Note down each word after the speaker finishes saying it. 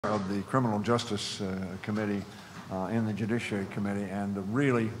of the Criminal Justice Committee in the Judiciary Committee, and the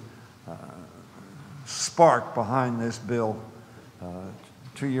really spark behind this bill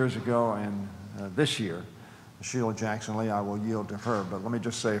 2 years ago and this year, Sheila Jackson Lee. I will yield to her, but let me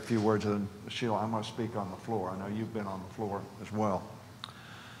just say a few words, and Sheila, I'm going to speak on the floor. I know you've been on the floor as well.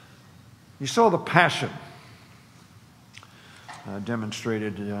 You saw the passion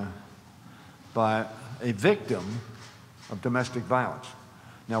demonstrated by a victim of domestic violence.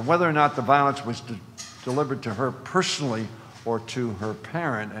 Now, whether or not the violence was delivered to her personally or to her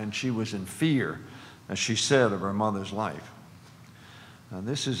parent, and she was in fear, as she said, of her mother's life.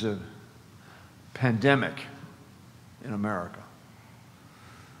 This is a pandemic in America.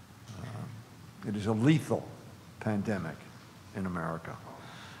 It is a lethal pandemic in America.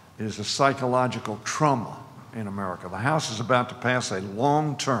 It is a psychological trauma in America. The House is about to pass a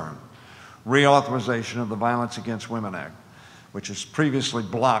long-term reauthorization of the Violence Against Women Act, which is previously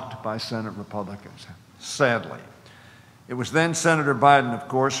blocked by Senate Republicans, sadly. It was then Senator Biden, of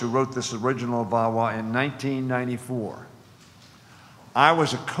course, who wrote this original VAWA in 1994. I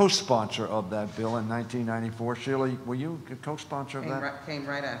was a co-sponsor of that bill in 1994. Sheila, were you a co-sponsor of that? Came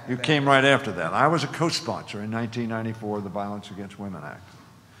right after that. You came right after that. I was a co-sponsor in 1994 of the Violence Against Women Act.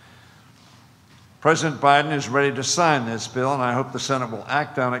 President Biden is ready to sign this bill, and I hope the Senate will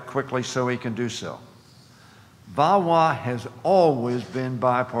act on it quickly so he can do so. VAWA has always been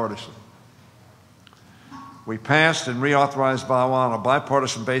bipartisan. We passed and reauthorized VAWA on a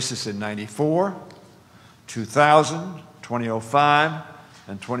bipartisan basis in 94, 2000, 2005,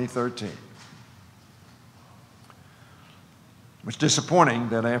 and 2013. It was disappointing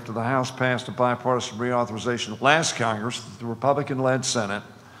that after the House passed a bipartisan reauthorization last Congress, the Republican-led Senate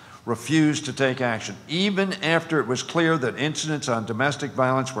refused to take action, even after it was clear that incidents on domestic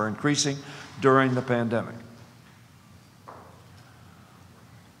violence were increasing during the pandemic.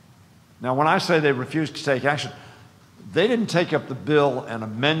 Now, when I say they refused to take action, they didn't take up the bill and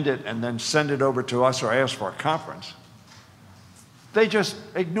amend it and then send it over to us or ask for a conference. They just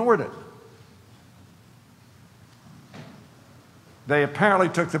ignored it. They apparently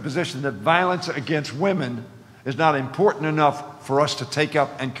took the position that violence against women is not important enough for us to take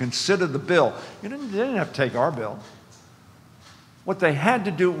up and consider the bill. They didn't have to take our bill. What they had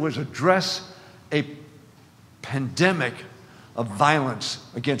to do was address a pandemic of violence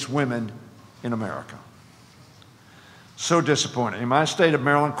against women in America. So disappointing. In my state of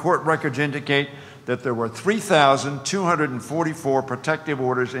Maryland, court records indicate that there were 3,244 protective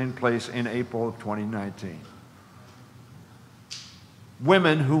orders in place in April of 2019.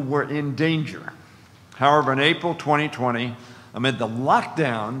 Women who were in danger. However, in April 2020, amid the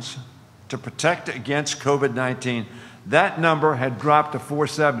lockdowns to protect against COVID-19, that number had dropped to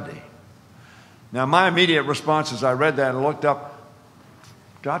 470. Now, my immediate response as I read that and looked up,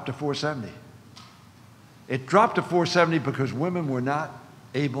 dropped to 470. It dropped to 470 because women were not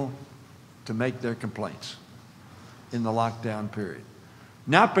able to make their complaints in the lockdown period.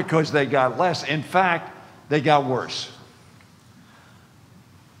 Not because they got less. In fact, they got worse.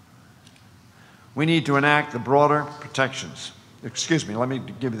 We need to enact the broader protections. Excuse me, let me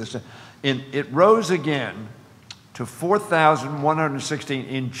give you this. It rose again to 4,116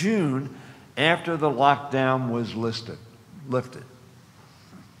 in June after the lockdown was lifted.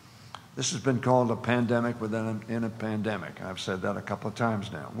 This has been called a pandemic within a pandemic. I've said that a couple of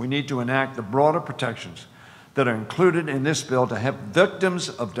times now. We need to enact the broader protections that are included in this bill to help victims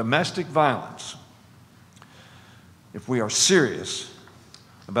of domestic violence if we are serious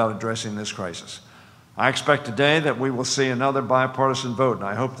about addressing this crisis. I expect today that we will see another bipartisan vote, and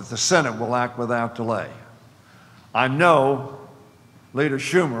I hope that the Senate will act without delay. I know Leader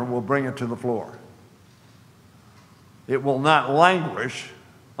Schumer will bring it to the floor. It will not languish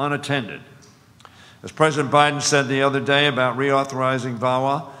unattended. As President Biden said the other day about reauthorizing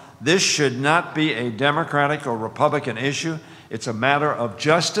VAWA, this should not be a Democratic or Republican issue. It's a matter of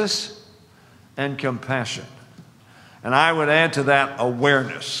justice and compassion. And I would add to that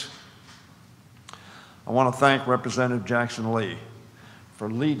awareness. I want to thank Representative Jackson Lee for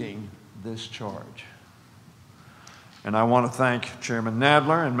leading this charge. And I want to thank Chairman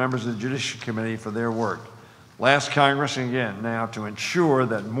Nadler and members of the Judiciary Committee for their work. Last Congress, and again now, to ensure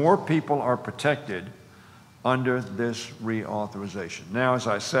that more people are protected under this reauthorization. Now, as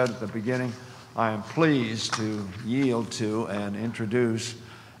I said at the beginning, I am pleased to yield to and introduce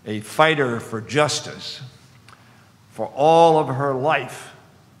a fighter for justice for all of her life,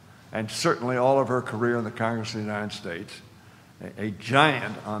 and certainly all of her career in the Congress of the United States, a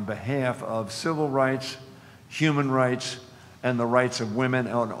giant on behalf of civil rights, human rights, and the rights of women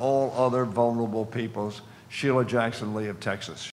and all other vulnerable peoples, Sheila Jackson Lee of Texas.